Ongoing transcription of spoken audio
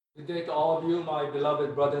Good day to all of you, my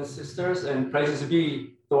beloved brothers and sisters, and praises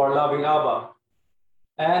be to our loving Abba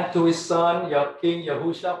and to his son, King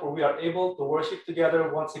Yahusha, for we are able to worship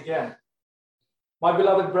together once again. My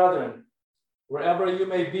beloved brethren, wherever you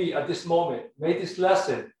may be at this moment, may this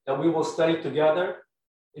lesson that we will study together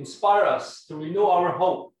inspire us to renew our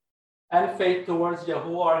hope and faith towards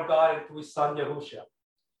Yahuwah our God and to his son, Yahusha.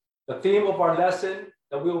 The theme of our lesson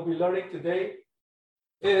that we will be learning today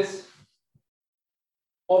is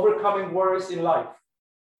overcoming worries in life.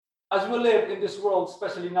 As we live in this world,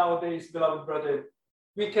 especially nowadays, beloved brethren,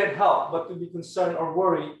 we can't help but to be concerned or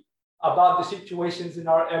worried about the situations in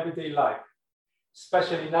our everyday life,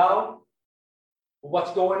 especially now,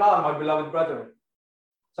 what's going on, my beloved brethren,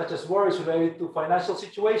 such as worries related to financial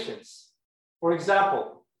situations. For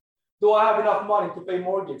example, do I have enough money to pay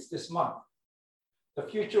mortgage this month? The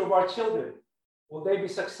future of our children, will they be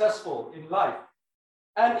successful in life?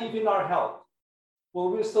 And even our health.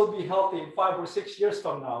 Will we still be healthy in 5 or 6 years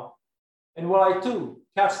from now? And will I too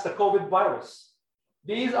catch the COVID virus?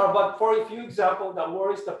 These are but for a few examples that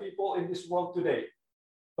worries the people in this world today.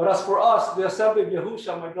 But as for us, the assembly of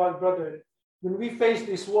Yahusha, my beloved brethren, when we face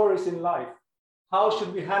these worries in life, how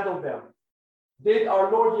should we handle them? Did our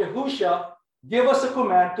Lord Yahusha give us a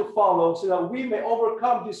command to follow so that we may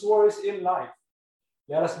overcome these worries in life?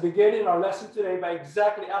 Let us begin in our lesson today by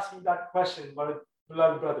exactly asking that question, my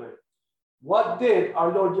beloved brethren. What did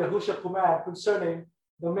our Lord Yahusha command concerning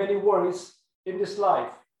the many worries in this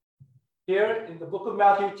life? Here in the book of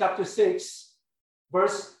Matthew, chapter 6,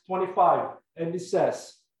 verse 25, and it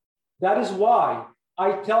says, "That is why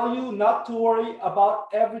I tell you not to worry about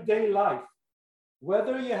everyday life,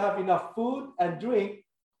 whether you have enough food and drink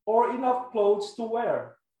or enough clothes to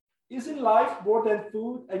wear. Isn't life more than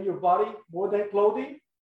food and your body more than clothing?"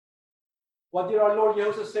 What did our Lord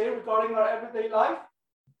Yahusha say regarding our everyday life?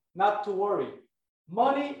 Not to worry.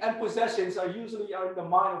 Money and possessions are usually in the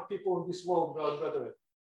mind of people in this world, brethren.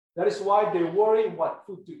 That is why they worry what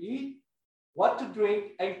food to eat, what to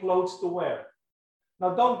drink, and clothes to wear.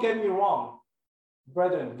 Now, don't get me wrong,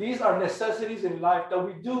 brethren. These are necessities in life that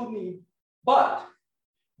we do need, but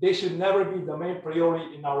they should never be the main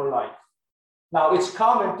priority in our life. Now, it's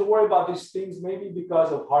common to worry about these things maybe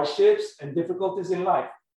because of hardships and difficulties in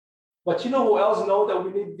life. But you know who else knows that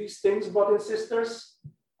we need these things, brothers and sisters?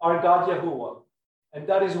 Our God Yahuwah. And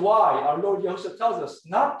that is why our Lord Yahushua tells us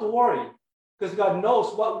not to worry, because God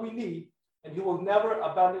knows what we need, and he will never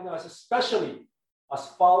abandon us, especially as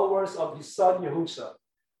followers of his son Yahushua.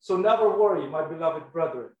 So never worry, my beloved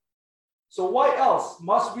brethren. So why else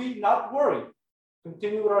must we not worry?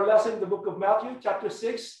 Continue with our lesson in the book of Matthew, chapter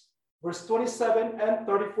 6, verse 27 and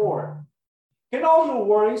 34. Can all your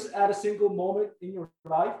worries add a single moment in your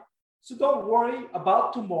life? So don't worry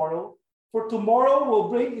about tomorrow, for tomorrow will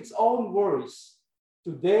bring its own worries.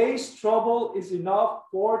 Today's trouble is enough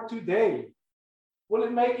for today. Will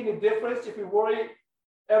it make any difference if we worry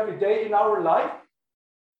every day in our life?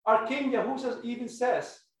 Our King Yahushua even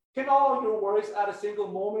says, can all your worries add a single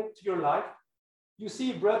moment to your life? You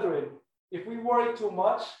see, brethren, if we worry too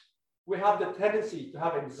much, we have the tendency to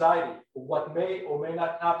have anxiety of what may or may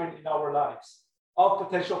not happen in our lives, of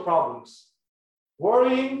potential problems.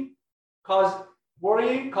 Worrying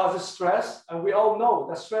causes stress, and we all know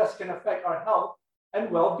that stress can affect our health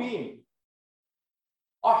and well-being.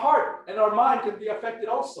 Our heart and our mind can be affected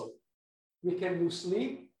also. We can lose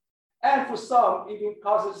sleep, and for some, even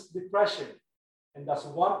causes depression. And that's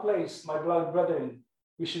one place, my beloved brethren,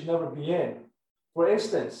 we should never be in. For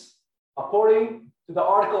instance, according to the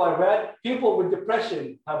article I read, people with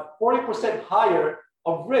depression have 40% higher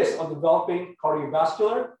of risk of developing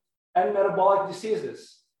cardiovascular and metabolic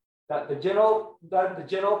diseases than the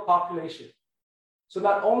general population. So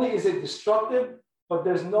not only is it destructive, but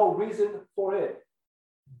there's no reason for it.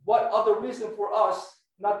 What other reason for us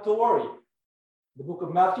not to worry? The book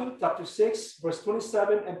of Matthew, chapter 6, verse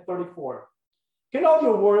 27 and 34. Can all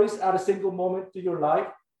your worries add a single moment to your life?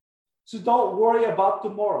 So don't worry about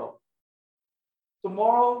tomorrow.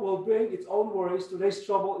 Tomorrow will bring its own worries. Today's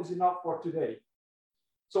trouble is enough for today.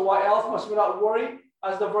 So why else must we not worry?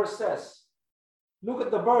 As the verse says, look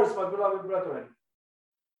at the birds, my beloved brethren.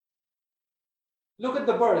 Look at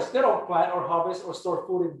the birds. They don't plant or harvest or store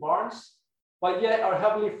food in barns, but yet our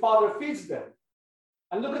Heavenly Father feeds them.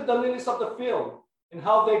 And look at the lilies of the field and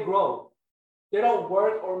how they grow. They don't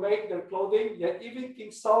work or make their clothing, yet even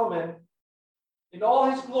King Solomon, in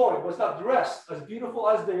all his glory, was not dressed as beautiful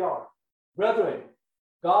as they are. Brethren,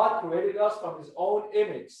 God created us from his own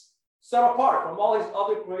image, set apart from all his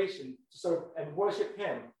other creation to serve and worship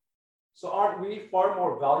him. So aren't we far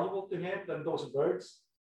more valuable to him than those birds?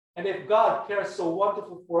 And if God cares so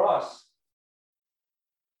wonderful for us,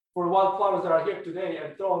 for wildflowers that are here today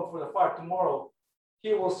and thrown for the fire tomorrow,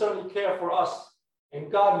 he will certainly care for us.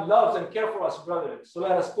 And God loves and cares for us, brethren. So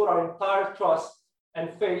let us put our entire trust and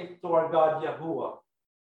faith to our God, Yahuwah.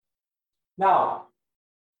 Now,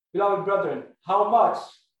 beloved brethren, how much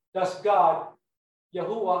does God,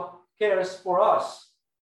 Yahuwah, cares for us?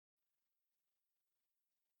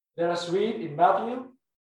 Let us read in Matthew,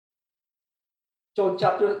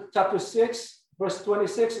 chapter 6, verse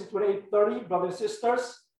 26 and 28, 30, brothers and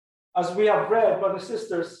sisters. As we have read, brothers and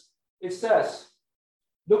sisters, it says,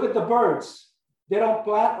 look at the birds. They don't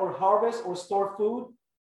plant or harvest or store food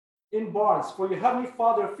in barns, for your heavenly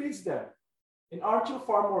Father feeds them. And aren't you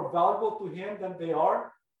far more valuable to him than they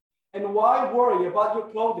are? And why worry about your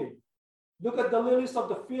clothing? Look at the lilies of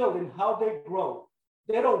the field and how they grow.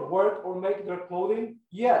 They don't work or make their clothing,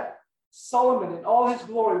 yet Solomon in all his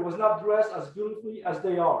glory was not dressed as beautifully as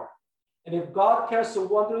they are. And if God cares so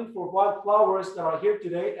wonderfully for wildflowers that are here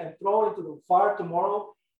today and thrown into the fire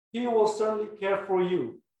tomorrow, he will certainly care for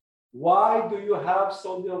you. Why do you have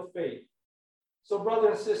so little faith? So,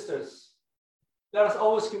 brothers and sisters, let us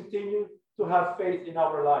always continue to have faith in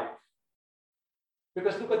our life.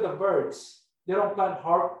 Because look at the birds. They don't plant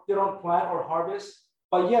or harvest,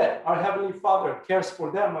 but yet our Heavenly Father cares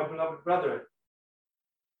for them, my beloved brethren.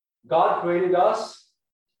 God created us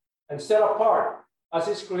and set apart as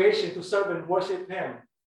his creation to serve and worship him.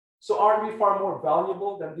 So aren't we far more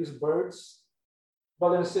valuable than these birds,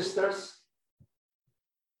 brothers and sisters?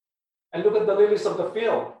 And look at the lilies of the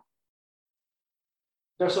field.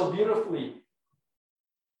 They're so beautifully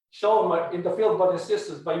shown in the field, brothers and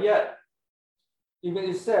sisters, but yet, even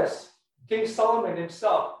it says, King Solomon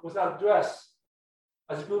himself was not dressed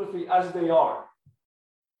as beautifully as they are.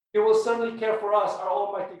 He will certainly care for us, our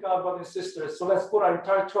Almighty God, brothers and sisters. So let's put our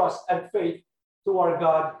entire trust and faith to our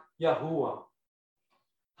God, Yahuwah.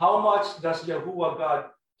 How much does Yahuwah God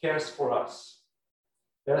cares for us?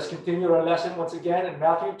 Let us continue our lesson once again in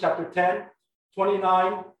Matthew chapter 10,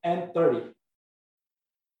 29 and 30.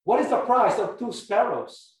 What is the price of 2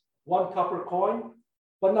 sparrows? 1 copper coin?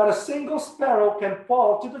 But not a single sparrow can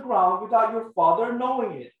fall to the ground without your Father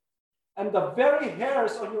knowing it. And the very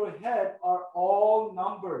hairs on your head are all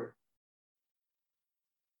numbered.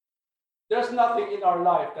 There's nothing in our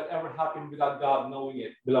life that ever happened without God knowing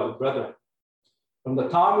it, beloved brethren. From the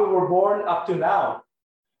time we were born up to now,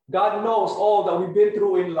 God knows all that we've been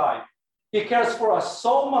through in life. He cares for us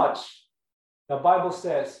so much. The Bible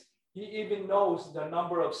says he even knows the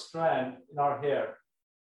number of strands in our hair,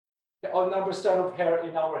 or number of hair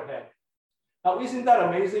in our head. Now, isn't that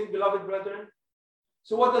amazing, beloved brethren?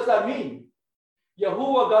 So what does that mean?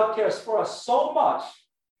 Yahuwah God cares for us so much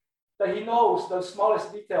that he knows the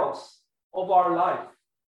smallest details of our life.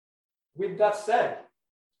 With that said,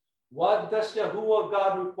 what does Yahuwah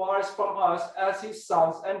God requires from us as his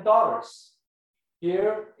sons and daughters?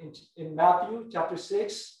 Here in Matthew chapter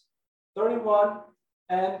 6, 31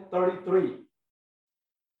 and 33.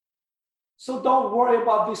 So don't worry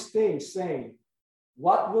about these things, saying,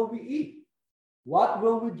 what will we eat? What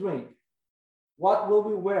will we drink? What will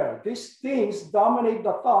we wear? These things dominate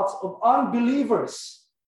the thoughts of unbelievers.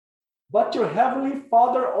 But your heavenly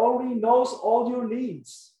Father already knows all your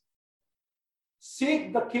needs.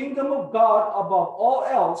 Seek the kingdom of God above all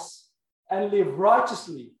else and live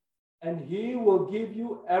righteously, and he will give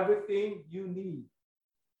you everything you need.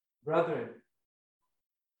 Brethren,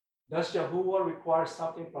 does Yahuwah require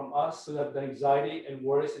something from us so that the anxiety and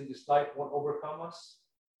worries in this life won't overcome us?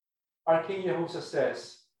 Our King Yahushua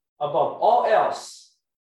says, above all else,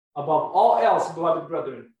 beloved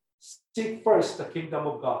brethren, seek first the kingdom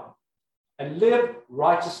of God and live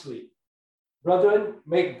righteously. Brethren,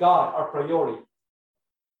 make God our priority.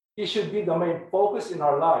 He should be the main focus in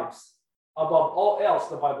our lives. Above all else,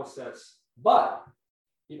 the Bible says. But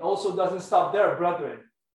it also doesn't stop there, brethren.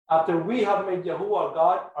 After we have made Yahuwah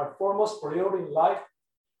God our foremost priority in life,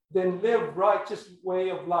 then live righteous way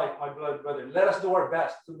of life, my beloved brethren. Let us do our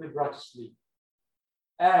best to live righteously.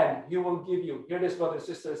 And he will give you, hear this, brothers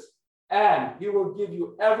and sisters, and he will give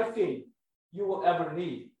you everything you will ever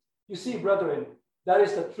need. You see, brethren, that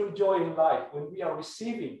is the true joy in life when we are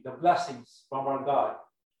receiving the blessings from our God,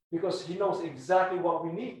 because he knows exactly what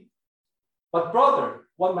we need. But brother,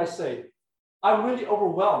 one might say, I'm really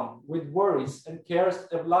overwhelmed with worries and cares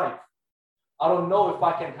of life. I don't know if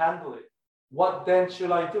I can handle it. What then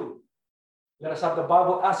should I do? Let us have the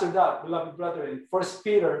Bible answer that, beloved brethren. 1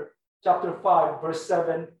 Peter chapter 5, verse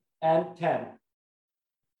 7 and 10.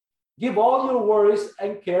 Give all your worries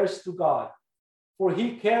and cares to God, for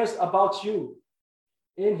he cares about you.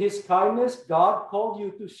 In his kindness, God called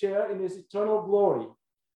you to share in his eternal glory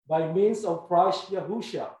by means of Christ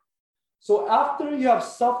Yahushua. So after you have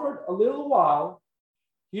suffered a little while,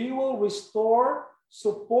 he will restore,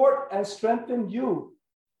 support, and strengthen you,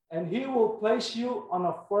 and he will place you on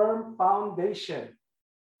a firm foundation.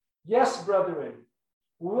 Yes, brethren,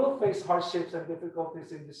 we will face hardships and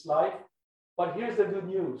difficulties in this life, but here's the good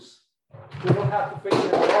news. We don't have to face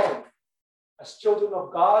it alone. As children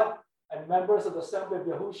of God and members of the Assembly of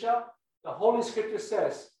Yahushua, the Holy Scripture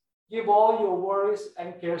says, give all your worries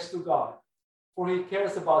and cares to God, for he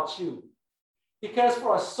cares about you. He cares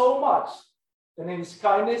for us so much that in his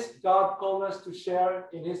kindness, God called us to share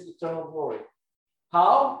in his eternal glory.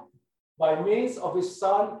 How? By means of his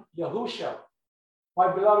son, Yahushua.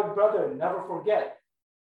 My beloved brethren, never forget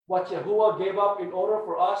what Yahuwah gave up in order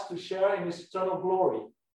for us to share in his eternal glory.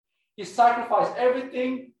 He sacrificed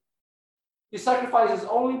everything. He sacrificed his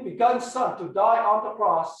only begotten son to die on the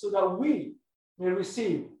cross so that we may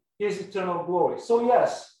receive his eternal glory. So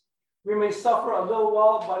yes, we may suffer a little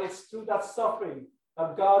while, but it's through that suffering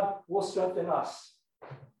that God will strengthen us.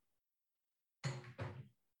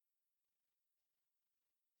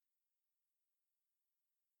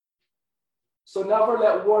 So never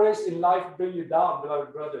let worries in life bring you down,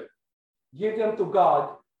 beloved brother. Give them to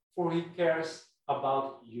God, for he cares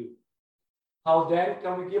about you. How then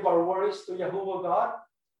can we give our worries to Yahuwah God?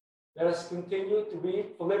 Let us continue to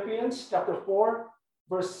read Philippians chapter 4,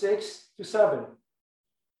 verse 6 to 7.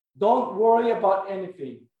 Don't worry about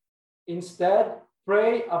anything. Instead,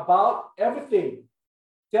 pray about everything.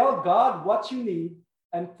 Tell God what you need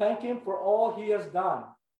and thank him for all he has done.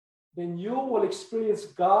 Then you will experience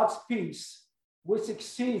God's peace, which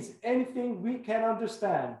exceeds anything we can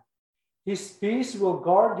understand. His peace will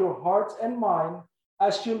guard your hearts and mind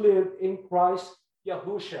as you live in Christ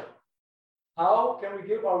Yahushua. How can we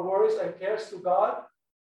give our worries and cares to God?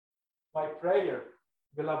 By prayer,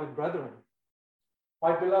 beloved brethren.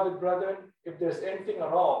 My beloved brethren, if there's anything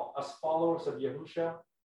at all as followers of Yahushua,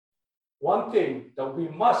 one thing that we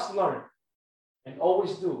must learn and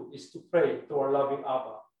always do is to pray to our loving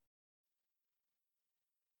Abba.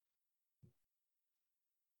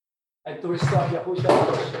 And to his son,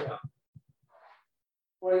 Yahushua.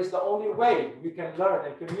 For it's the only way we can learn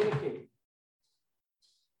and communicate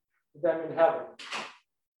with them in heaven.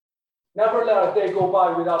 Never let a day go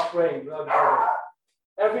by without praying, beloved brethren.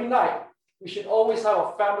 Every night, we should always have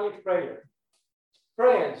a family prayer.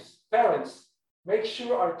 Parents, make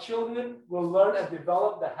sure our children will learn and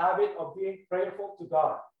develop the habit of being prayerful to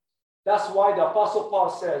God. That's why the Apostle Paul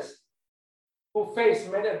says, who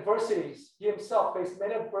faced many adversities, he himself faced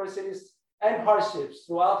many adversities and hardships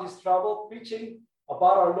throughout his travel, preaching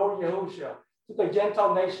about our Lord Yahushua to the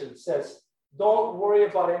Gentile nations, says, don't worry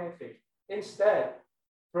about anything. Instead,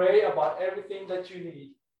 pray about everything that you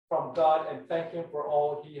need from God and thank him for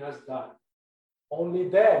all he has done. Only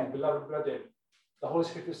then, beloved brethren, the Holy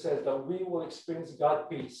Scripture says that we will experience God's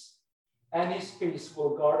peace, and his peace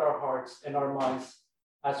will guard our hearts and our minds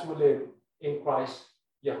as we live in Christ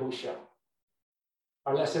Yahushua.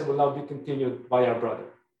 Our lesson will now be continued by our brother.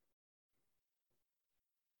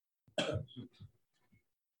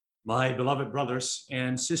 My beloved brothers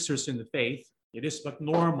and sisters in the faith, it is but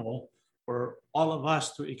normal for all of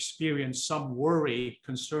us to experience some worry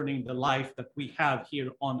concerning the life that we have here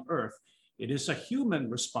on earth. It is a human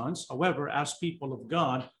response. However, as people of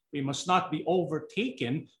God, we must not be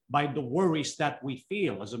overtaken by the worries that we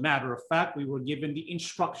feel. As a matter of fact, we were given the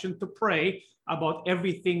instruction to pray about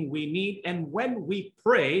everything we need. And when we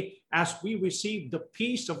pray, as we receive the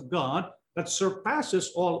peace of God that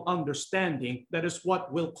surpasses all understanding, that is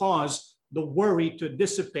what will cause the worry to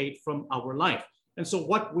dissipate from our life. And so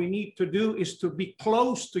what we need to do is to be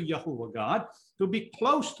close to Yahuwah God, to be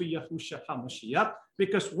close to Yahushua HaMashiach,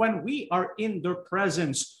 because when we are in their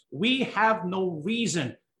presence, we have no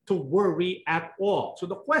reason to worry at all. So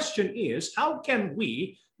the question is, how can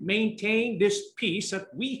we maintain this peace that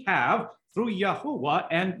we have through Yahuwah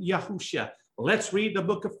and Yahushua? Let's read the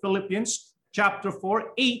book of Philippians, chapter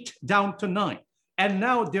 4, 8 down to 9. And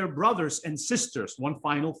now, dear brothers and sisters, one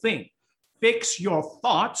final thing. Fix your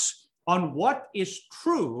thoughts on what is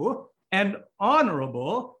true and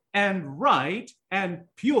honorable and right and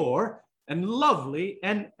pure and lovely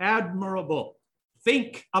and admirable.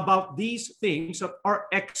 Think about these things that are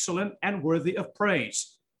excellent and worthy of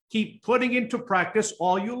praise. Keep putting into practice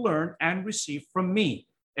all you learn and receive from me.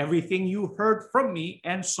 Everything you heard from me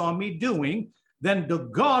and saw me doing, then the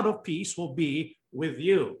God of peace will be with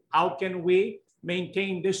you. How can we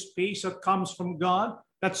maintain this peace that comes from God,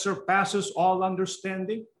 that surpasses all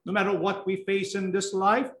understanding? No matter what we face in this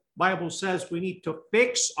life, Bible says we need to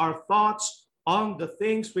fix our thoughts on the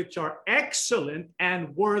things which are excellent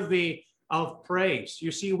and worthy of praise.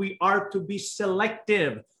 You see, we are to be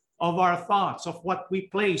selective of our thoughts, of what we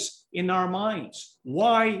place in our minds.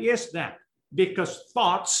 Why is that? Because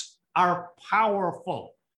thoughts are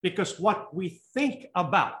powerful. Because what we think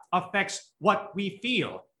about affects what we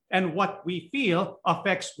feel, and what we feel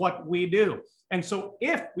affects what we do. And so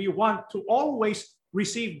if we want to always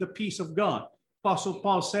receive the peace of God, Apostle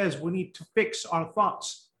Paul says we need to fix our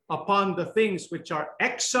thoughts upon the things which are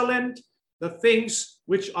excellent, the things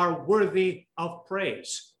which are worthy of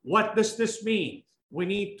praise. What does this mean? We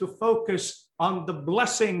need to focus on the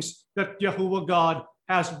blessings that Yahuwah God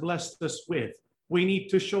has blessed us with. We need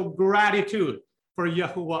to show gratitude for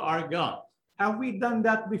Yahuwah our God. Have we done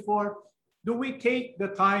that before? Do we take the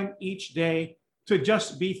time each day to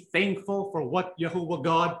just be thankful for what Yahuwah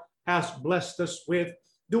God has blessed us with?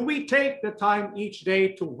 Do we take the time each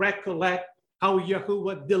day to recollect how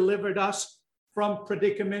Yahuwah delivered us from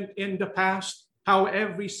predicament in the past? How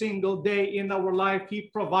every single day in our life He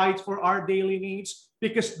provides for our daily needs?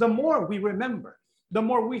 Because the more we remember, the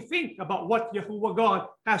more we think about what Yahuwah God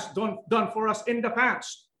has done for us in the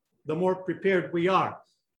past, the more prepared we are,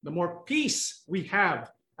 the more peace we have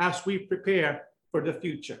as we prepare for the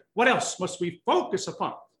future. What else must we focus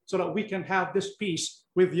upon so that we can have this peace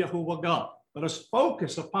with Yahuwah God? Let us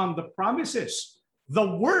focus upon the promises,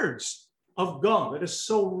 the words of God that is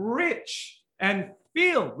so rich and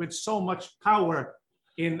filled with so much power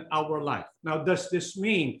in our life. Now, does this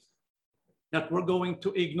mean that we're going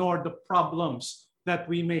to ignore the problems that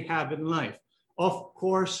we may have in life? Of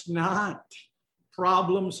course not.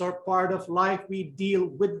 Problems are part of life. We deal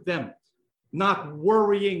with them. Not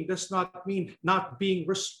worrying does not mean not being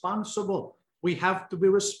responsible. We have to be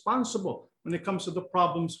responsible when it comes to the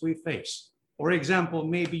problems we face. For example,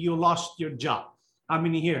 maybe you lost your job. How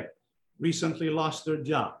many here recently lost their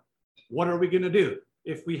job? What are we going to do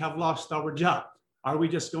if we have lost our job? Are we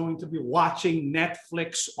just going to be watching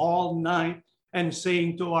Netflix all night and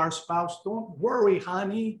saying to our spouse, "Don't worry,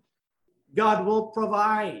 honey, God will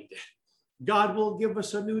provide. God will give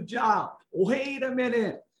us a new job"? Wait a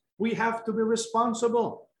minute. We have to be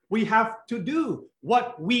responsible. We have to do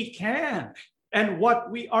what we can, and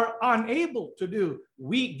what we are unable to do,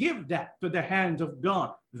 we give that to the hands of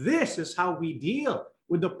God. This is how we deal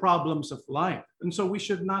with the problems of life. And so we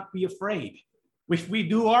should not be afraid. If we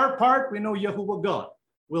do our part, we know Yahuwah God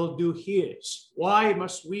will do His. Why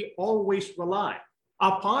must we always rely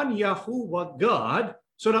upon Yahuwah God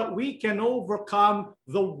so that we can overcome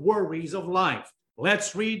the worries of life?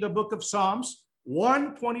 Let's read the book of Psalms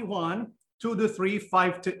 121, 2-3,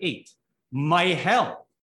 5-8.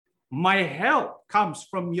 My help comes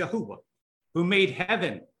from Yahuwah, who made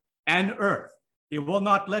heaven and earth. He will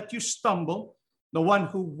not let you stumble. The one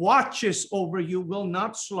who watches over you will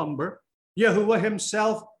not slumber. Yahuwah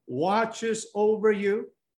Himself watches over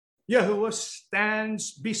you. Yahuwah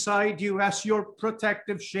stands beside you as your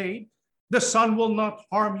protective shade. The sun will not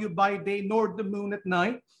harm you by day, nor the moon at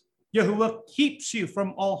night. Yahuwah keeps you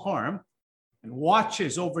from all harm and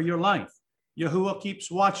watches over your life. Yahuwah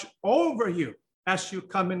keeps watch over you as you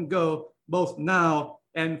come and go, both now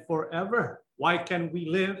and forever. Why can we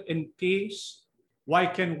live in peace? Why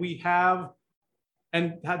can we have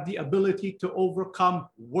the ability to overcome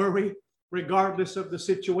worry regardless of the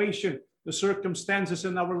situation, the circumstances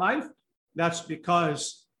in our life? That's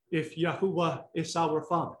because if Yahuwah is our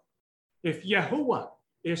Father, if Yahuwah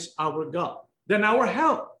is our God, then our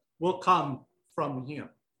help will come from Him.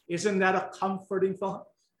 Isn't that a comforting thought?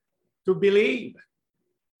 To believe,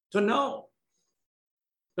 to know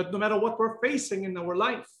that no matter what we're facing in our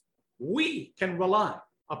life, we can rely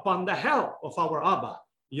upon the help of our Abba,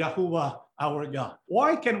 Yahuwah, our God.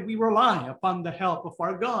 Why can we rely upon the help of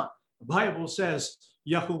our God? The Bible says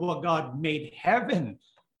Yahuwah God made heaven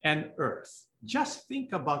and earth. Just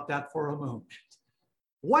think about that for a moment.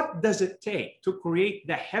 What does it take to create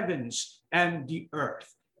the heavens and the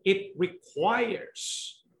earth? It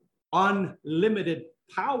requires unlimited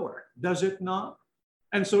power, does it not?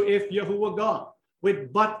 And so if Yahuwah God,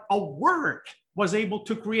 with but a word, was able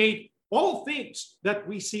to create all things that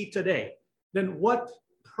we see today, then what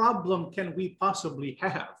problem can we possibly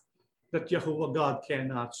have that Yahuwah God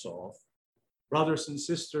cannot solve? Brothers and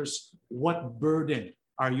sisters, what burden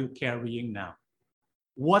are you carrying now?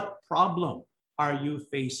 What problem are you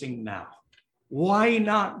facing now? Why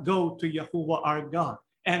not go to Yahuwah our God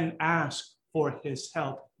and ask for His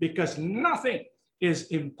help? Because nothing is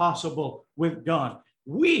impossible with God.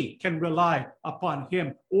 We can rely upon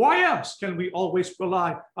Him. Why else can we always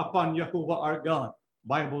rely upon Yahuwah our God?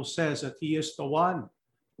 Bible says that He is the one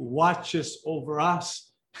who watches over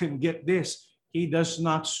us. And get this, He does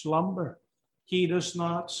not slumber. He does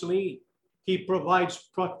not sleep. He provides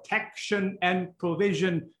protection and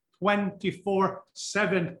provision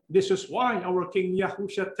 24/7. This is why our King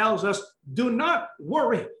Yahushua tells us, do not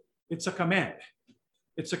worry. It's a command.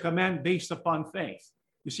 It's a command based upon faith.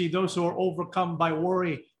 You see, those who are overcome by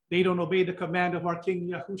worry, they don't obey the command of our King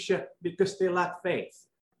Yahushua because they lack faith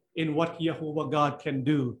in what Yahuwah God can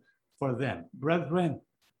do for them. Brethren,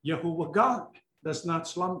 Yahuwah God does not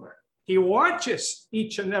slumber. He watches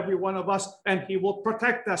each and every one of us, and he will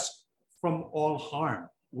protect us from all harm.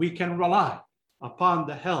 We can rely upon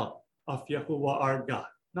the help of Yahuwah our God.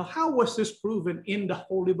 Now, how was this proven in the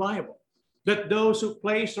Holy Bible? That those who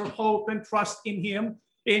place their hope and trust in him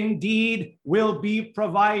indeed will be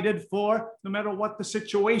provided for, no matter what the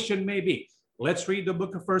situation may be. Let's read the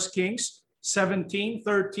book of 1 Kings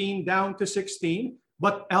 17:13 down to 16.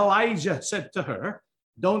 But Elijah said to her,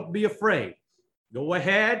 don't be afraid. Go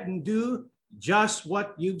ahead and do just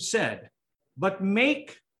what you've said, but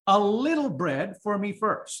make a little bread for me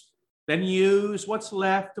first. Then use what's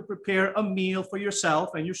left to prepare a meal for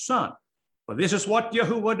yourself and your son. For this is what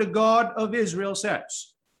Yahuwah, the God of Israel,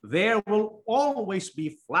 says. There will always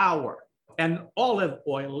be flour and olive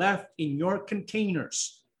oil left in your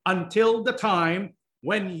containers until the time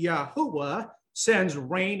when Yahuwah sends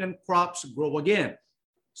rain and crops grow again.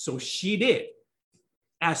 So she did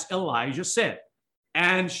as Elijah said.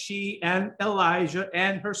 And she and Elijah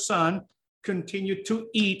and her son continued to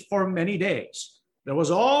eat for many days. There was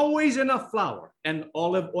always enough flour and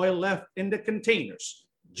olive oil left in the containers,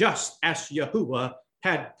 just as Yahuwah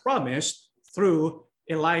had promised through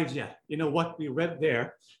Elijah. You know, what we read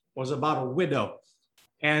there was about a widow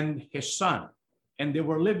and his son. And they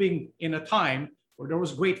were living in a time where there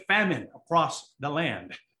was great famine across the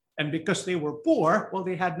land. And because they were poor, well,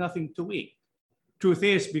 they had nothing to eat. Truth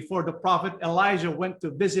is, before the prophet Elijah went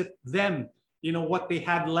to visit them, you know what they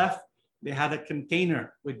had left? They had a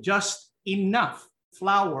container with just enough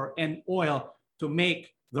flour and oil to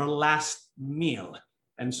make their last meal.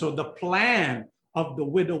 And so the plan of the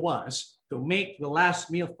widow was to make the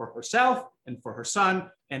last meal for herself and for her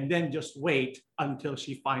son, and then just wait until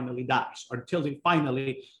she finally dies, or until he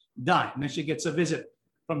finally died. And then she gets a visit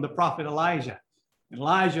from the prophet Elijah.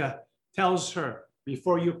 Elijah tells her,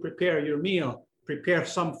 before you prepare your meal, prepare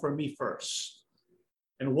some for me first.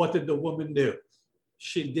 And what did the woman do?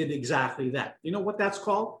 She did exactly that. You know what that's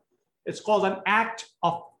called? It's called an act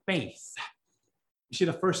of faith. You see,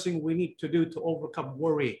 the first thing we need to do to overcome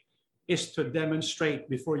worry is to demonstrate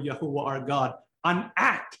before Yahuwah our God an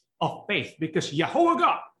act of faith, because Yahuwah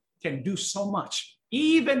God can do so much,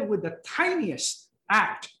 even with the tiniest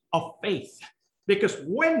act of faith. Because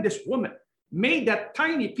when this woman made that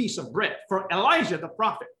tiny piece of bread for Elijah the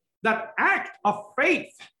prophet, that act of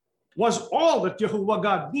faith was all that Yahuwah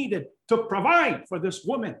God needed to provide for this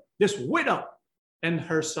woman, this widow, and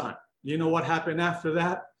her son. You know what happened after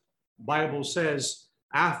that? Bible says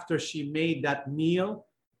after she made that meal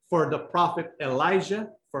for the prophet Elijah,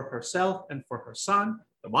 for herself and for her son,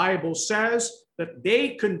 the Bible says that they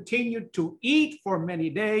continued to eat for many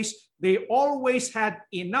days. They always had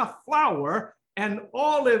enough flour and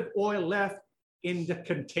olive oil left in the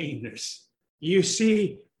containers. You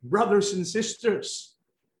see, brothers and sisters,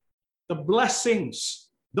 the blessings,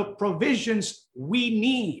 the provisions we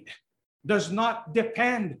need does not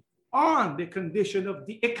depend on the condition of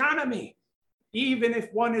the economy. Even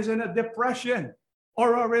if one is in a depression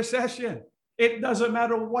or a recession, it doesn't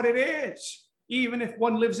matter what it is. Even if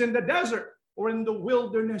one lives in the desert or in the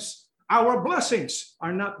wilderness, our blessings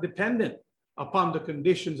are not dependent upon the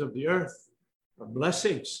conditions of the earth. Our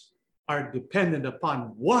blessings are dependent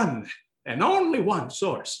upon one and only one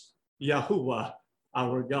source, Yahuwah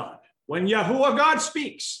our God. When Yahuwah God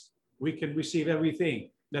speaks, we can receive everything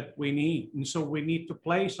that we need. And so we need to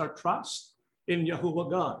place our trust in Yahuwah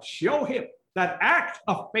God. Show him that act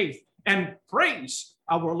of faith and praise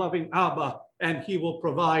our loving Abba, and he will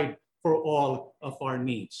provide for all of our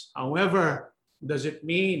needs. However, does it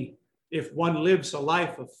mean if one lives a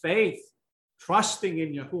life of faith, trusting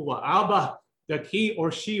in Yahuwah Abba, that he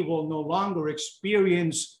or she will no longer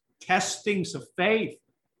experience testings of faith,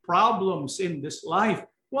 problems in this life?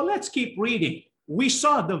 Well, let's keep reading. We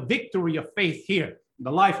saw the victory of faith here in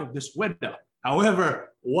the life of this widow.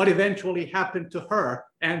 However, what eventually happened to her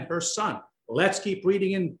and her son? Let's keep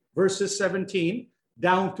reading in verses 17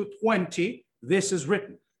 down to 20. This is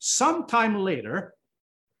written. Sometime later,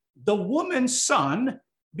 the woman's son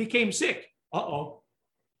became sick. Uh-oh.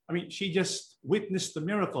 I mean, she just witnessed the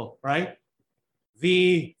miracle, right?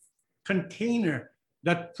 The container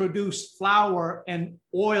that produced flour and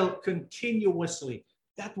oil continuously.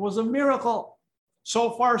 That was a miracle.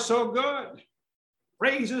 So far, so good.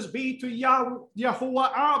 Praises be to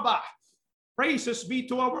Yahuwah Abba. Praises be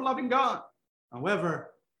to our loving God.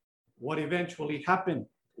 However, what eventually happened?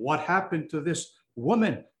 What happened to this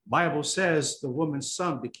woman? Bible says the woman's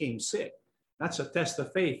son became sick. That's a test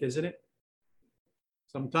of faith, isn't it?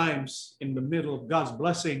 Sometimes in the middle of God's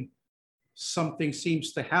blessing, something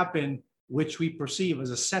seems to happen which we perceive as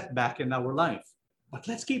a setback in our life. But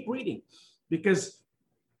let's keep reading, because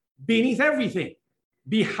beneath everything,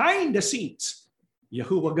 behind the scenes,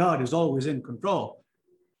 Yahuwah God is always in control.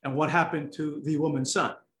 And what happened to the woman's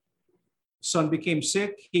son? Son became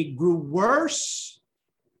sick. He grew worse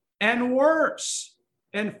and worse.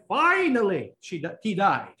 And finally, he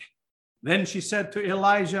died. Then she said to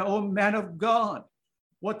Elijah, "O man of God,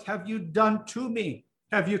 what have you done to me?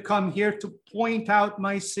 Have you come here to point out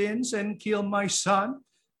my sins and kill my son?"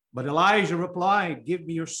 But Elijah replied, "Give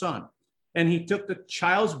me your son." And he took the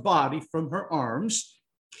child's body from her arms,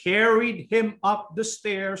 carried him up the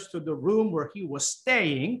stairs to the room where he was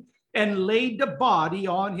staying, and laid the body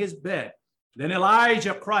on his bed. Then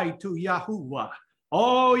Elijah cried to Yahuwah,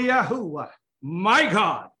 "Oh Yahuwah, my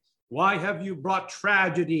God, why have you brought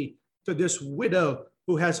tragedy to this widow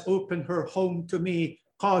who has opened her home to me,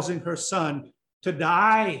 causing her son to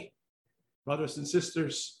die?" Brothers and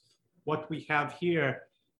sisters, what we have here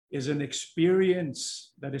is an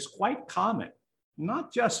experience that is quite common,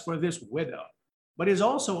 not just for this widow, but is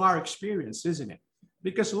also our experience, isn't it?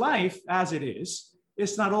 Because life, as it is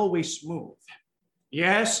not always smooth.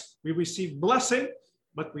 Yes, we receive blessing,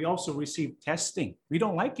 but we also receive testing. We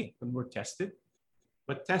don't like it when we're tested,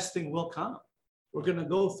 but testing will come. We're going to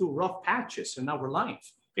go through rough patches in our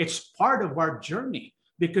life. It's part of our journey,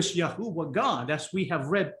 because Yahuwah God, as we have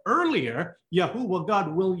read earlier, Yahuwah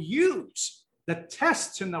God will use the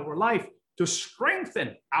tests in our life to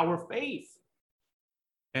strengthen our faith.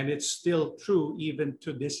 And it's still true even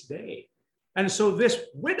to this day. And so this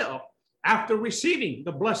widow, after receiving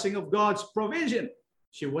the blessing of God's provision,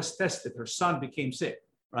 she was tested. Her son became sick,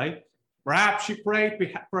 right? Perhaps she prayed,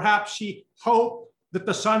 perhaps she hoped that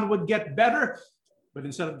the son would get better. But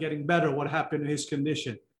instead of getting better, what happened to his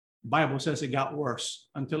condition? The Bible says it got worse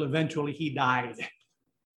until eventually he died.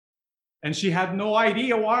 And she had no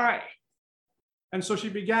idea why. And so she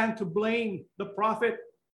began to blame the prophet.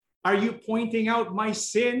 "Are you pointing out my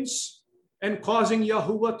sins and causing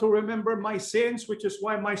Yahuwah to remember my sins, which is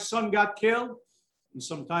why my son got killed?" And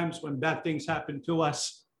sometimes when bad things happen to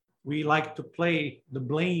us, we like to play the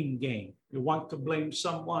blame game. We want to blame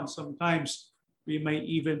someone. Sometimes we may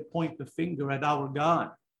even point the finger at our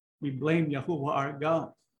God. We blame Yahuwah, our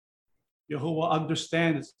God. Yahuwah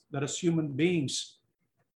understands that as human beings,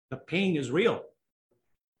 the pain is real.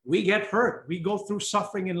 We get hurt. We go through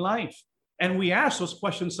suffering in life. And we ask those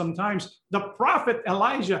questions sometimes. The prophet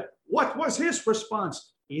Elijah, what was his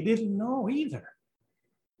response? He didn't know either.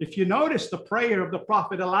 If you notice the prayer of the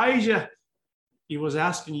prophet Elijah, he was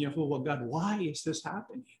asking Yahuwah God, why is this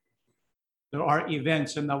happening? There are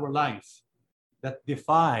events in our life that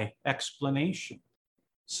defy explanation.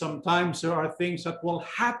 Sometimes there are things that will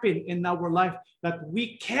happen in our life that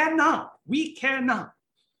we cannot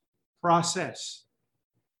process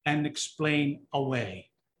and explain away.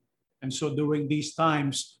 And so during these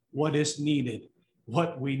times, what is needed?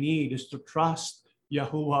 What we need is to trust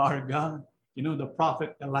Yahuwah our God. You know, the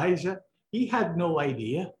prophet Elijah, he had no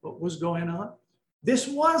idea what was going on. This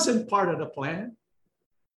wasn't part of the plan.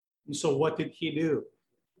 And so what did he do?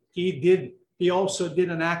 He also did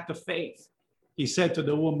an act of faith. He said to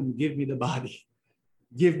the woman, "Give me the body.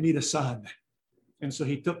 Give me the son." And so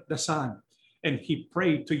he took the son and he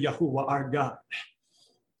prayed to Yahuwah our God.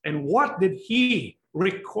 And what did he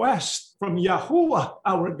request from Yahuwah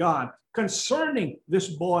our God concerning this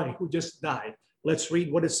boy who just died? Let's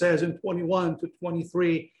read what it says in 21 to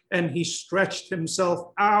 23. "And he stretched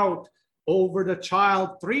himself out over the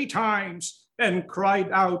child 3 times and cried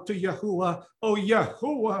out to Yahuwah, 'O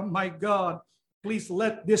Yahuwah, my God, please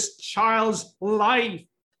let this child's life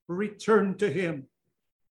return to him.'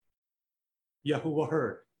 Yahuwah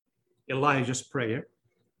heard Elijah's prayer.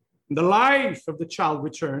 The life of the child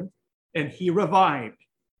returned, and he revived.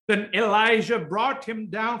 Then Elijah brought him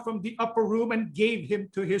down from the upper room and gave him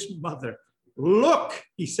to his mother. 'Look,'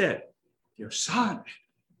 he said, 'your son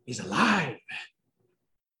is alive.'"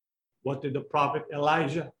 What did the prophet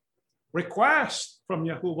Elijah request from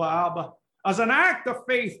Yahuwah Abba as an act of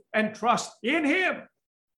faith and trust in him?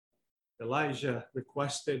 Elijah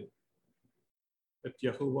requested that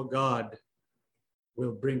Yahuwah God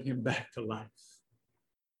will bring him back to life.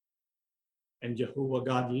 And Yahuwah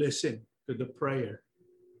God listened to the prayer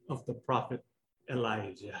of the prophet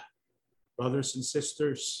Elijah. Brothers and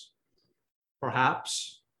sisters,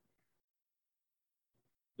 perhaps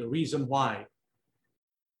the reason why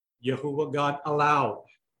Yahuwah God allowed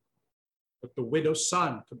but the widow's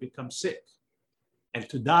son to become sick and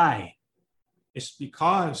to die is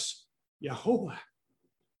because Yahuwah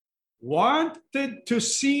wanted to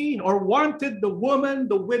see, or wanted the woman,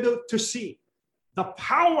 the widow, to see the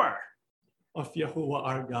power of Yahuwah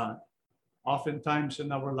our God. Oftentimes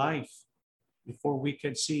in our life, before we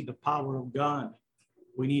can see the power of God,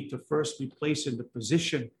 we need to first be placed in the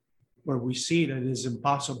position where we see that it is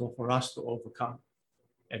impossible for us to overcome.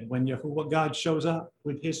 And when Yahuwah God shows up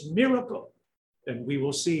with his miracle, then we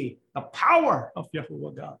will see the power of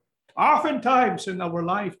Yahuwah God. Oftentimes in our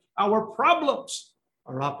life, our problems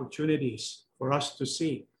are opportunities for us to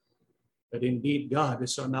see that indeed God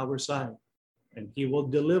is on our side and he will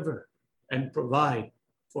deliver and provide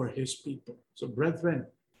for his people. So brethren,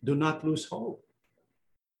 do not lose hope.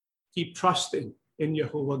 Keep trusting in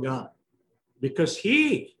Yahuwah God because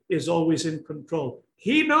he is always in control.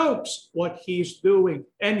 He knows what he's doing,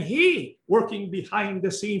 and he, working behind the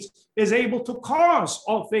scenes, is able to cause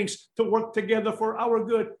all things to work together for our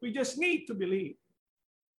good. We just need to believe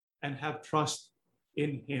and have trust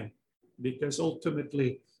in him, because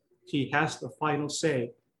ultimately he has the final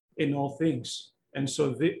say in all things. And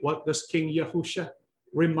so what does King Yahusha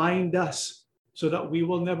remind us, so that we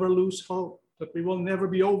will never lose hope, that we will never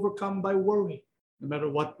be overcome by worry, no matter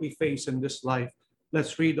what we face in this life?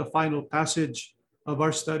 Let's read the final passage of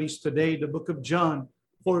our studies today, the book of John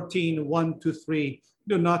 14, 1-3.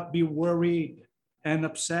 Do not be worried and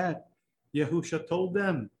upset. Yahusha told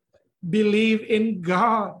them, believe in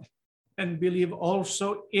God and believe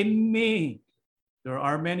also in me. There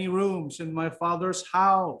are many rooms in my Father's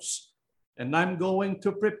house, and I'm going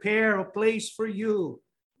to prepare a place for you.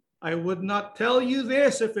 I would not tell you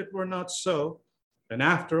this if it were not so. And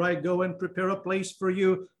after I go and prepare a place for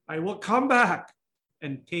you, I will come back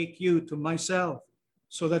and take you to myself,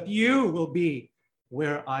 so that you will be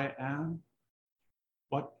where I am.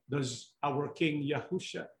 What does our King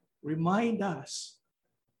Yahusha remind us?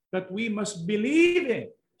 That we must believe in,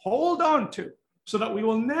 hold on to, so that we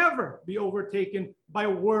will never be overtaken by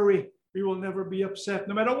worry. We will never be upset,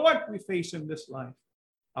 no matter what we face in this life.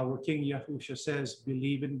 Our King Yahusha says,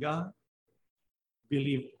 believe in God,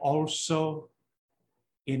 believe also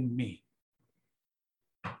in me.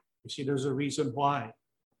 You see, there's a reason why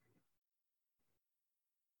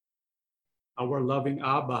our loving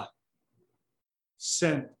Abba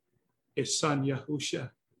sent his son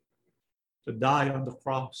Yahusha to die on the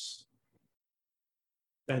cross.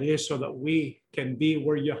 That is so that we can be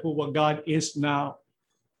where Yahuwah God is now,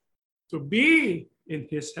 to be in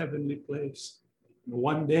his heavenly place.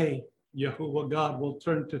 One day, Yahuwah God will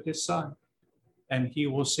turn to his son and he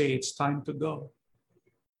will say, it's time to go.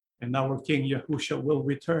 And our King Yahusha will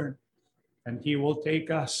return and he will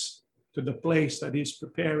take us to the place that he's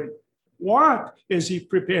preparing. What is he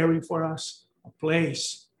preparing for us? A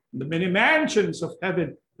place in the many mansions of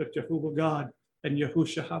heaven that Yahuwah God and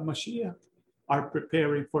Yahushua HaMashiach are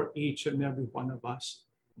preparing for each and every one of us.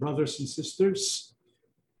 Brothers and sisters,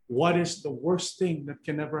 what is the worst thing that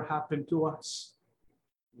can ever happen to us?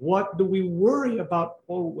 What do we worry about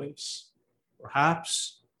always?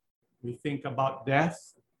 Perhaps we think about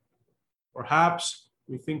death. Perhaps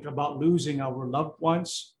we think about losing our loved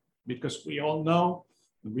ones, because we all know,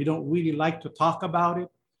 and we don't really like to talk about it,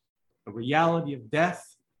 the reality of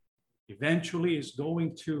death eventually is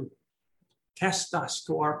going to test us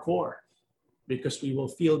to our core, because we will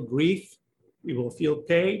feel grief, we will feel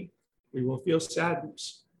pain, we will feel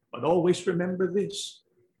sadness. But always remember this,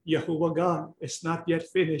 Yahuwah God is not yet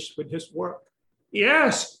finished with his work.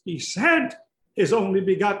 Yes, he sent his only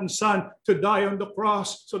begotten son to die on the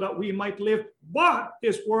cross so that we might live, but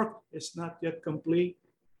his work is not yet complete.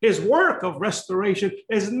 His work of restoration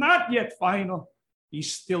is not yet final.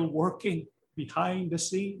 He's still working behind the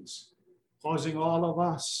scenes, causing all of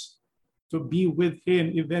us to be with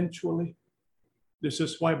him eventually. This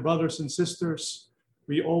is why, brothers and sisters,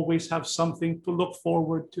 we always have something to look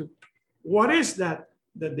forward to. What is that?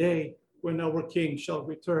 The day when our King shall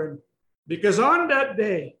return. Because on that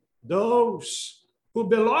day, those who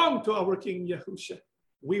belong to our King Yahusha,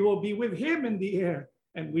 we will be with him in the air,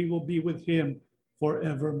 and we will be with him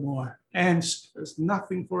forevermore. Hence, there's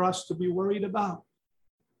nothing for us to be worried about,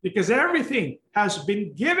 because everything has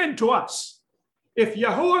been given to us. If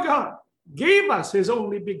Yahuwah God gave us his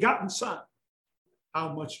only begotten son, how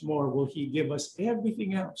much more will he give us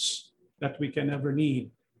everything else that we can ever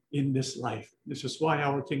need in this life? This is why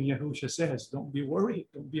our King Yahusha says, don't be worried,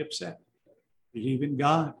 don't be upset. Believe in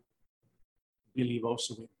God, believe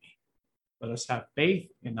also in me. Let us have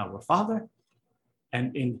faith in our Father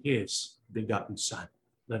and in his begotten Son.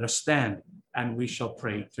 Let us stand and we shall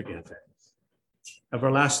pray together.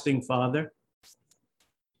 Everlasting Father,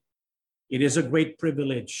 It is a great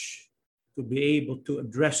privilege to be able to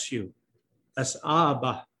address you as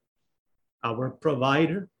Abba, our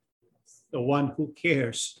provider, the one who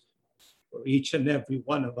cares for each and every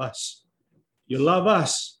one of us. You love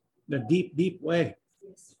us in a deep, deep way.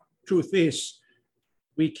 Truth is,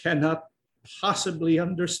 we cannot possibly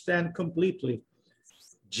understand completely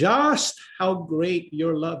just how great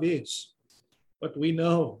your love is. But we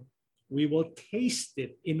know we will taste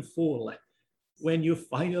it in full when you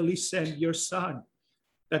finally send your Son,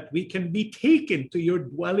 that we can be taken to your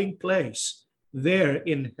dwelling place there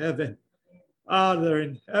in heaven. Father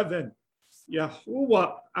in heaven,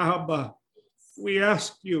 Yahuwah Abba, we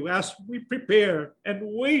ask you as we prepare and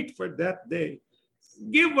wait for that day,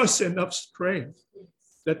 give us enough strength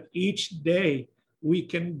that each day we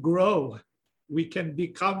can grow, we can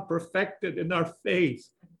become perfected in our faith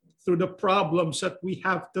through the problems that we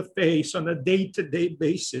have to face on a day-to-day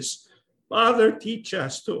basis. Father, teach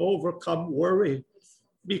us to overcome worry,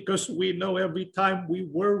 because we know every time we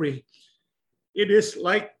worry, it is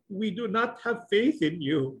like we do not have faith in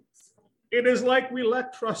you. It is like we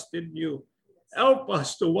lack trust in you. Help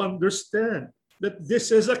us to understand that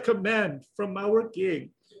this is a command from our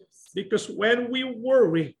King, because when we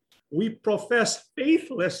worry, we profess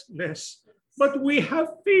faithlessness, but we have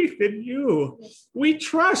faith in you. We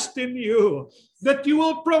trust in you that you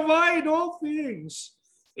will provide all things,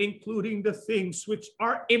 including the things which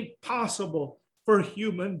are impossible for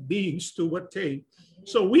human beings to attain.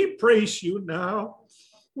 So we praise you now.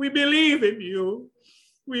 We believe in you.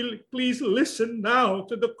 Please listen now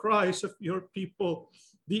to the cries of your people,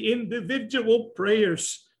 the individual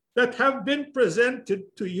prayers that have been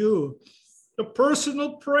presented to you, the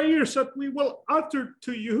personal prayers that we will utter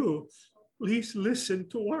to you. Please listen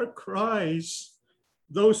to our cries.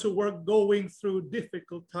 Those who are going through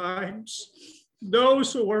difficult times,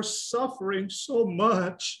 those who are suffering so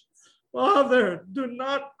much. Father, do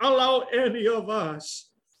not allow any of us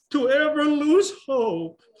to ever lose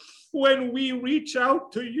hope when we reach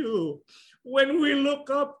out to you, when we look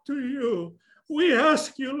up to you. We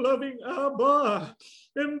ask you, loving Abba,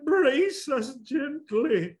 embrace us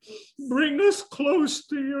gently. Bring us close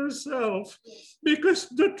to yourself, because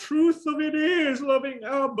the truth of it is, loving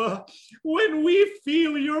Abba, when we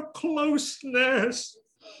feel your closeness,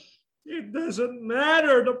 it doesn't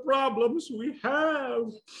matter the problems we have.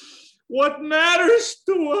 What matters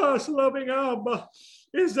to us, loving Abba,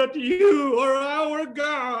 is that you are our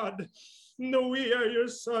God. No, we are your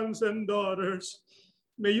sons and daughters.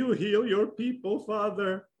 May you heal your people,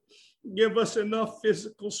 Father. Give us enough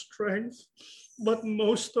physical strength, but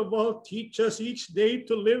most of all, teach us each day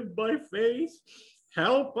to live by faith.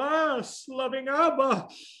 Help us, loving Abba,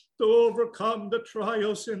 to overcome the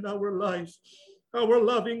trials in our life. Our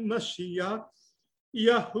loving Mashiach,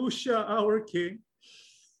 Yahusha, our King,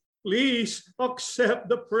 please accept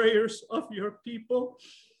the prayers of your people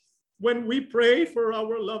when we pray for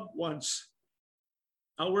our loved ones,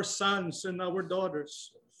 our sons and our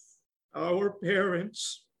daughters, our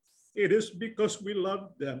parents. It is because we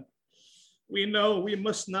love them. We know we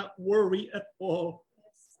must not worry at all,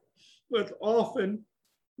 but often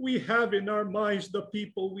we have in our minds the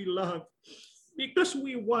people we love, because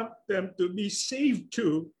we want them to be saved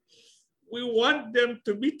too. We want them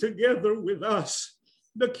to be together with us,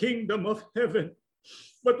 the kingdom of heaven.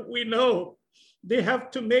 But we know they have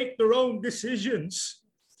to make their own decisions.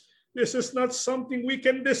 This is not something we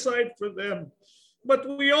can decide for them. But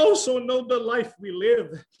we also know the life we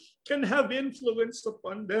live can have influence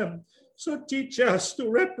upon them. So teach us to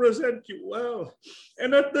represent you well.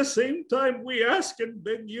 And at the same time, we ask and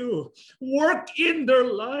beg you, work in their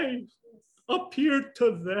life. Appear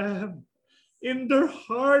to them in their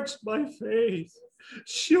hearts by faith.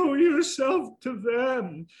 Show yourself to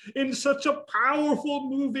them in such a powerful,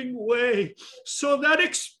 moving way, so that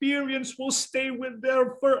experience will stay with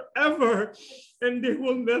them forever, and they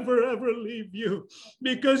will never, ever leave you,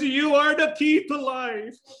 because you are the key to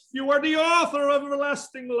life. You are the author of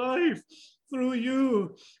everlasting life. Through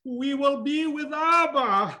you, we will be with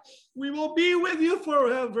Abba. We will be with you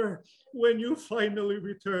forever when you finally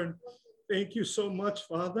return. Thank you so much,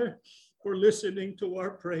 Father, for listening to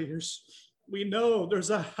our prayers. We know there's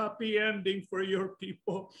a happy ending for your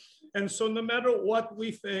people. And so no matter what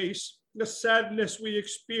we face, the sadness we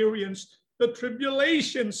experience, the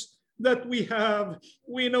tribulations that we have,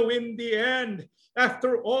 we know in the end,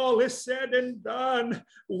 after all is said and done,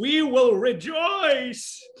 we will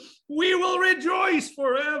rejoice. We will rejoice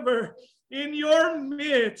forever in your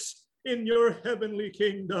midst, in your heavenly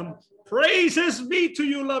kingdom. Praises be to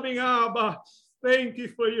you, loving Abba. Thank you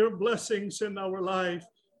for your blessings in our life.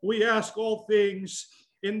 We ask all things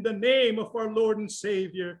in the name of our Lord and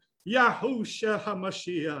Savior, Yahushua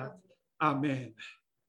HaMashiach. Amen.